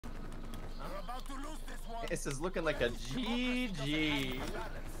This is looking like a GG.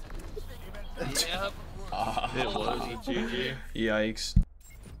 Yep. It was a GG. Yikes.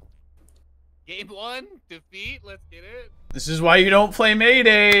 Game 1, defeat. Let's get it. This is why you don't play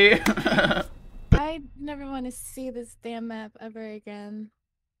Mayday. I never want to see this damn map ever again.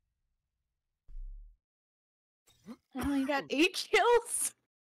 I only got 8 kills.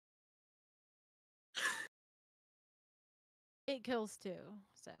 8 kills too,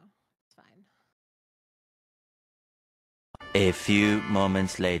 so it's fine. A few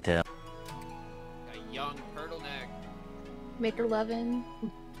moments later. A young turtleneck. Maker lovin'.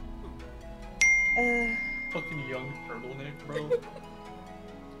 Fucking young turtleneck, bro.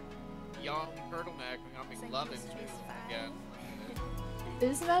 Young turtleneck. I'm loving this again.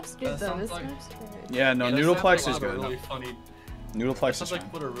 This map's good though. sounds This like- map's good. Yeah, no, Yeah, that Nudleplex sounds is like a good. really funny. Nudleplex That is sounds fine.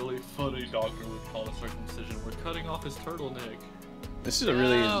 like what a really funny doctor would call a circumcision. We're cutting off his turtleneck. This is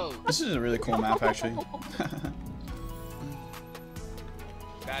a really cool map actually.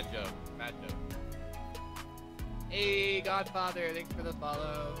 Bad joke. Bad joke. Hey, Godfather. Thanks for the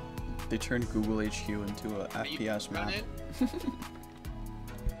follow. They turned Google HQ into a FPS map.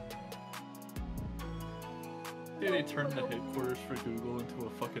 They turned the headquarters for Google into a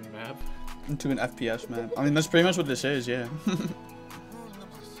fucking map. Into an FPS map. I mean, that's pretty much what this is, yeah.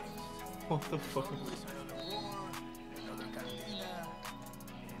 What the fuck?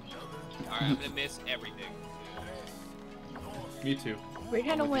 Alright, I'm gonna miss everything. Me too. We're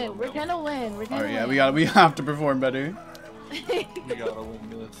gonna win. We're gonna win. We're gonna Oh yeah, win. we have to perform better. We gotta win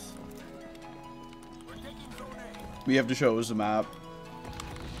this. We have to show us the map.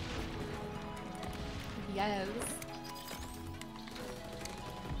 Yes.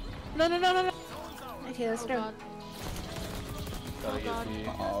 No. Okay, let's go. God. Gotta get God. the.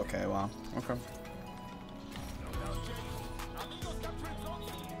 Oh, okay, wow. Okay.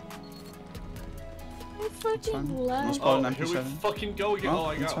 I fucking fine. love. Let's spot Oh, an here we MP7. fucking go again. Oh,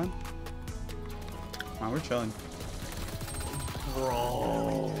 I that's got. fine. Wow, we're chilling.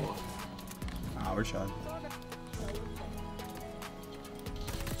 Bro. Wow, we're chilling.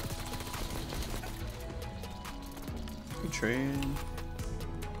 Good trade.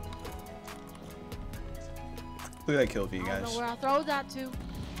 Look at that kill feed, I don't know guys. where I'll throw that to,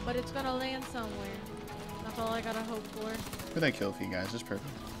 but it's gonna land somewhere. That's all I gotta hope for. Look at that kill feed, guys. It's perfect.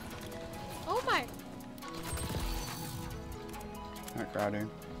 Oh my! Alright, Crowder.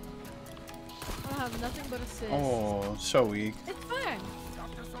 I don't have nothing but assists. Oh, so weak. It's fine.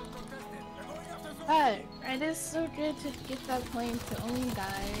 But it is so good to get that plane to only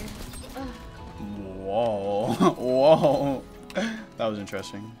die. Ugh. Whoa. Whoa. That was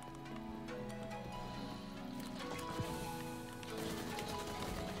interesting.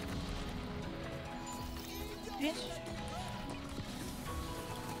 Bitch.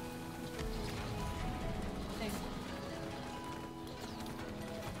 Thanks.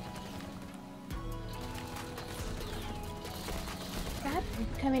 God,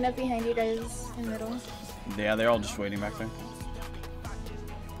 coming up behind you guys in the middle. Yeah, they're all just waiting back there.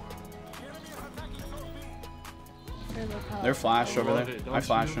 They're flashed over love there. it, I don't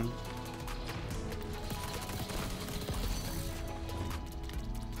flashed you? them.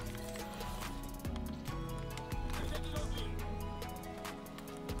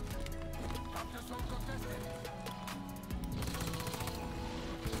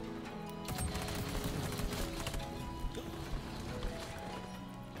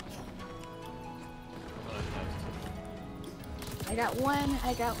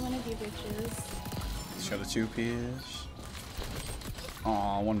 I got one of you bitches. Just got a 2-piece.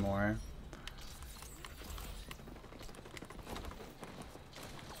 Aw, one more.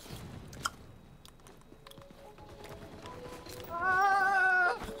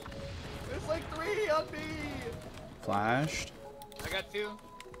 Ah! There's like 3 on me! Flashed. I got 2.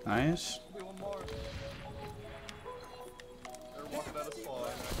 Nice. Maybe one more. They're walking out of spawn,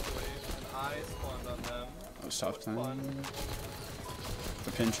 actually, and I spawned on them. That was tough then. Fun.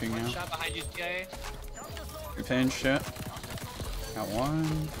 They're pinching One now. shot behind you, CIA. We pinched it. Got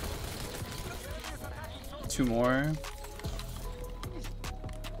one. 2 more. I need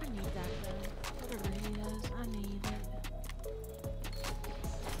that though. Whatever he does, I need it.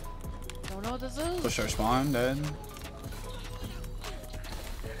 Don't know what this is. Push our spawn, dead.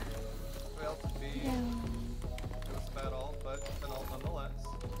 Failed to be. Yeah. It was bad ult, but an ult nonetheless.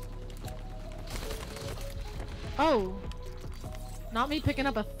 Oh! Not me picking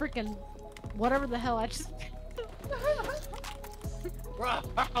up a freaking whatever the hell I just. Bro!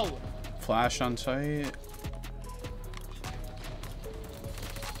 Flash on site.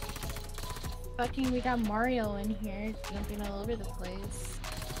 Fucking, we got Mario in here jumping all over the place.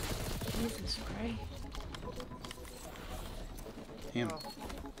 Jesus Christ. Damn.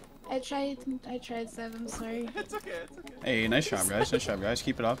 I tried, Seb, I'm sorry. It's okay, it's okay. Hey, nice job, guys. Nice job, guys.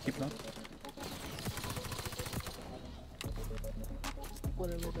 Keep it up. Keep it up.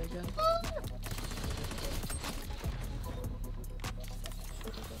 Whatever they go.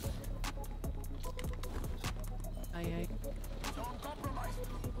 Aye.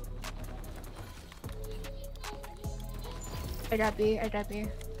 I got B, I got B.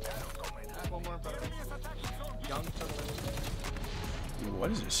 One more, brother. Young What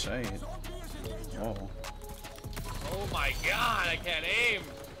does it say? Oh. Oh my god, I can't aim!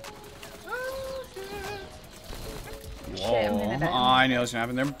 Shit, I'm Whoa. gonna die. Oh, I knew it was gonna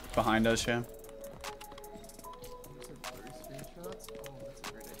happen. They're behind us, yeah. screenshots? Oh, that's a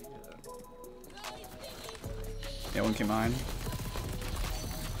great idea. Yeah, one came behind.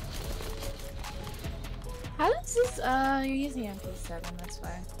 How does this, you're using MP7, that's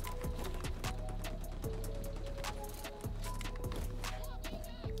why.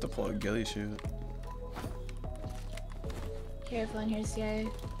 Deploy ghillie shoot. Careful in here, CIA.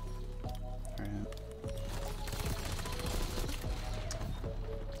 Alright.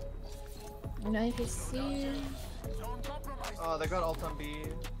 No, if you see. Oh, they got ult on B.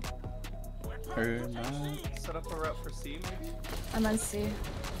 Heard that. Set up a route for C, maybe? I'm on C.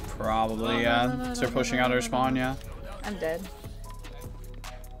 Probably, yeah. They're pushing out our spawn, yeah. I'm dead.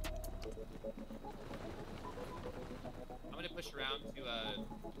 I'm gonna push around to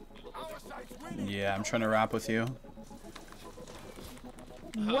Yeah, I'm trying to rap with you.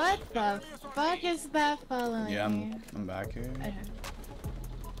 What the fuck is that following Yeah, me? I'm back here. Okay.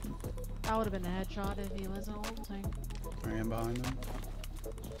 That would have been a headshot if he wasn't ulting. I am behind them.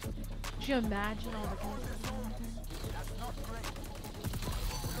 Could you imagine all the kills?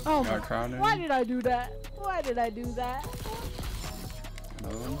 Oh Got my! crowded. Why did I do that? Why did I do that?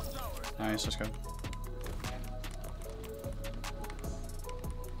 Another one. Nice, let's go.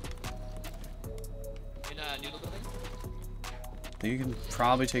 in noodle building. You can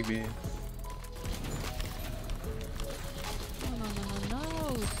probably take B.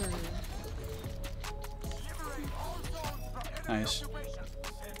 No, sir. Nice.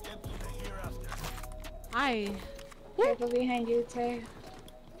 I. Careful behind you, Tay.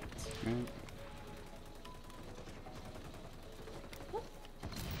 Right.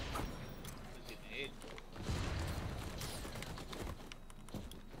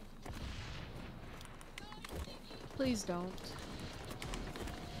 Please don't.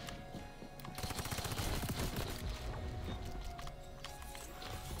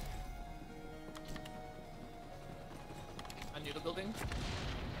 On noodle building.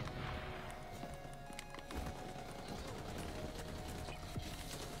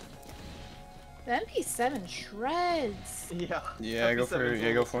 The MP7 shreds. Yeah. Yeah, go for it.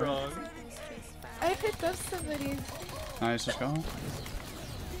 Yeah, go for it. I picked up somebody. Nice, let's go.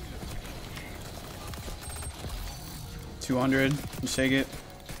 200. Let's take it.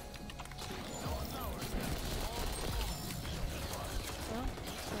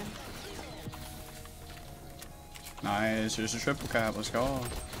 Nice, there's a triple cap. Let's go.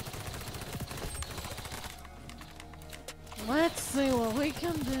 Let's see what we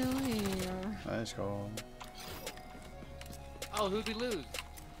can do here. Let's go. Oh, who'd we lose?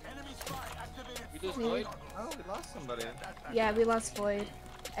 We lose Floyd? Oh, we lost somebody. Yeah, we lost Void.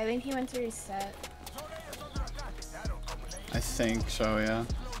 I think he went to reset. I think so, yeah.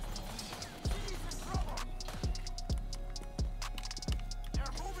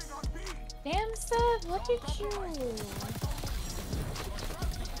 Damn, Seth, look at you.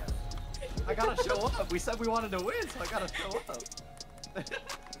 I gotta show up. We said we wanted to win, so I gotta show up.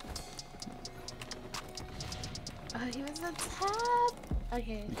 Oh, he was on top.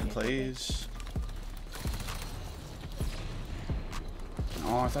 Okay. You can please.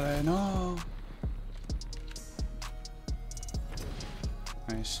 Oh, I thought I no.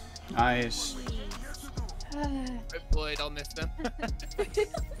 Nice. Nice. Rip Floyd, I'll miss them.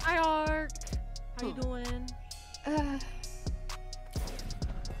 Hi, Ark. How you doing?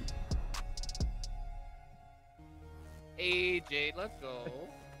 Hey, Jade, let's go.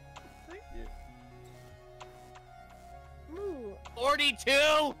 Thank you. 42!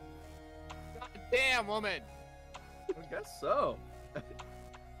 God damn, woman! I guess so.